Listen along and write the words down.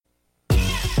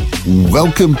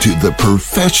Welcome to the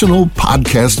Professional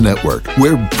Podcast Network,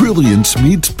 where brilliance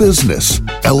meets business.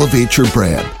 Elevate your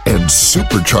brand and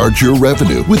supercharge your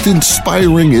revenue with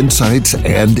inspiring insights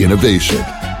and innovation.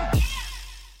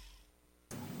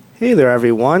 Hey there,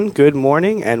 everyone. Good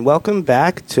morning and welcome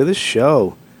back to the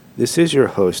show. This is your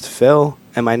host, Phil,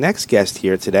 and my next guest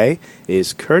here today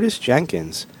is Curtis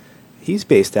Jenkins. He's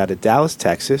based out of Dallas,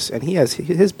 Texas, and he has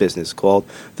his business called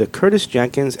the Curtis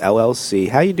Jenkins LLC.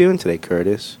 How you doing today,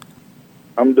 Curtis?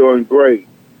 I'm doing great.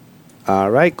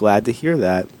 All right, glad to hear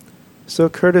that. So,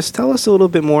 Curtis, tell us a little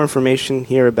bit more information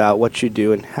here about what you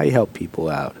do and how you help people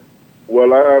out.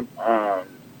 Well, I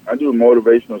do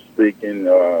motivational speaking,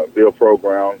 build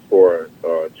programs for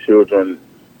children,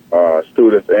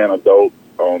 students, and adults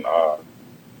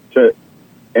to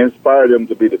inspire them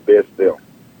to be the best them.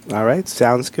 All right,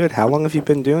 sounds good. How long have you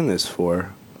been doing this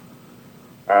for?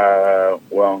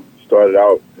 Started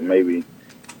out maybe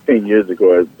 10 years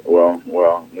ago,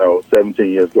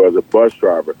 17 years ago as a bus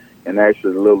driver. And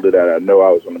actually, little did I know I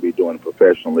was going to be doing it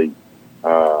professionally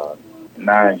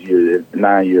 9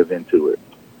 years into it.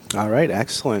 All right,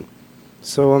 excellent.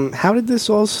 So how did this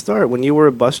all start? When you were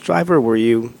a bus driver, were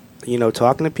you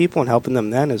talking to people and helping them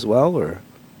then as well? Or?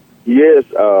 Yes,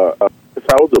 I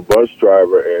was a bus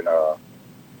driver, and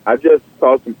I just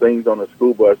saw some things on the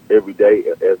school bus every day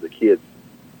as the kids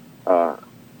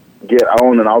get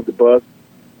on and off the bus.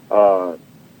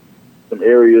 Some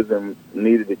areas and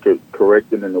needed to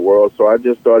correct it in the world. So I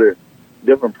just started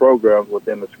different programs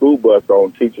within the school bus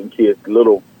on teaching kids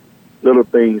little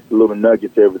things, little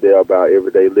nuggets every day about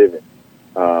everyday living,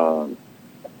 about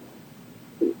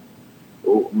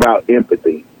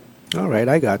empathy. All right,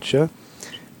 I gotcha.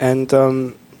 And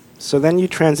so then you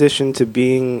transitioned to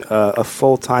being a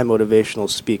full-time motivational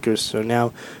speaker. So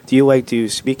now, do you do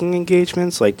speaking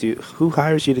engagements? Who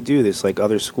hires you to do this? Like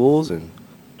other schools and?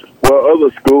 Well, other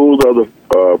schools, other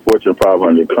Fortune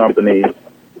 500 companies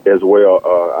as well.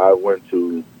 I went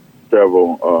to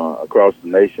several across the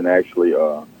nation, actually,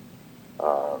 to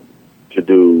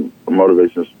do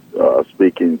motivational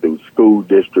speaking through school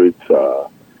districts,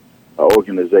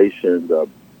 organizations,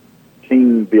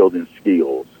 team building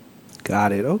skills.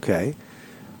 Got it. Okay.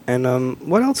 And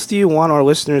what else do you want our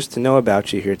listeners to know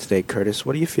about you here today, Curtis?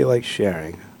 What do you feel like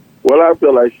sharing? Well, I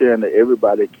feel like sharing that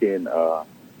everybody can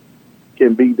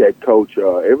be that coach.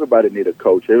 Everybody needs a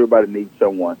coach. Everybody needs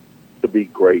someone to be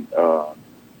great.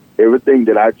 Everything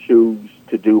that I choose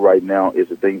to do right now is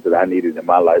the things that I needed in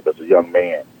my life as a young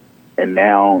man. And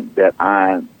now that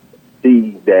I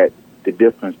see that the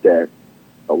difference that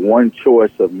one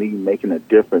choice of me making a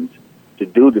difference to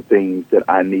do the things that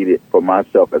I needed for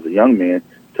myself as a young man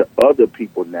to other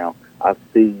people now, I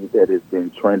see that it's been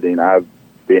trending. I've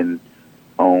been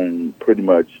on pretty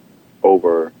much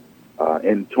over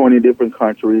in 20 different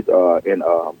countries and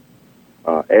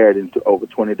aired into over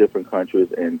 20 different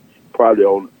countries and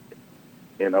probably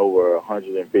in over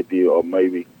 150 or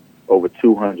maybe over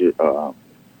 200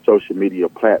 social media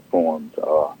platforms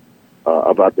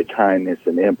about the kindness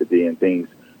and empathy and things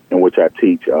in which I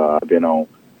teach. I've been on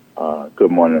Good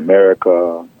Morning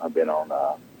America. I've been on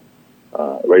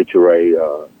Rachel Ray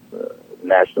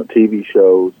national TV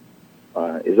shows.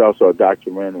 There's also a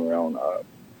documentary on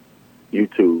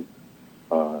YouTube,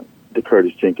 the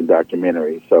Curtis Jenkins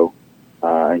documentary. So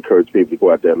I encourage people to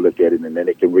go out there and look at it, and then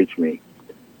they can reach me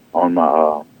on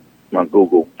my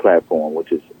Google platform,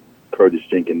 which is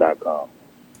curtisjenkins.com.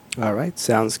 All right,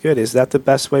 sounds good. Is that the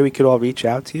best way we could all reach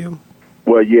out to you?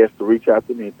 Well, yes, to reach out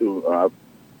to me through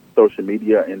social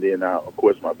media, and then, of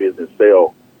course, my business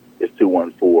cell is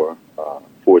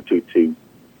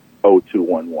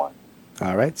 214-422-0211.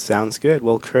 All right, sounds good.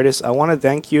 Well, Curtis, I want to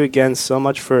thank you again so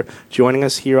much for joining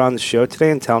us here on the show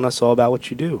today and telling us all about what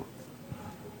you do.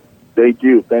 Thank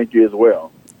you. Thank you as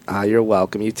well. You're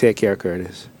welcome. You take care,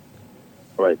 Curtis.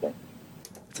 All right, thanks.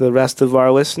 To the rest of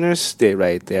our listeners, stay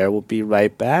right there. We'll be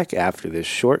right back after this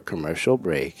short commercial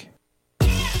break.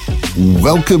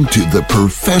 Welcome to the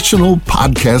Professional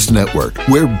Podcast Network,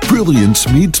 where brilliance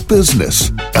meets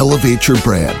business. Elevate your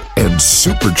brand and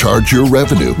supercharge your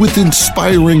revenue with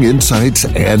inspiring insights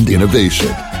and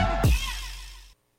innovation.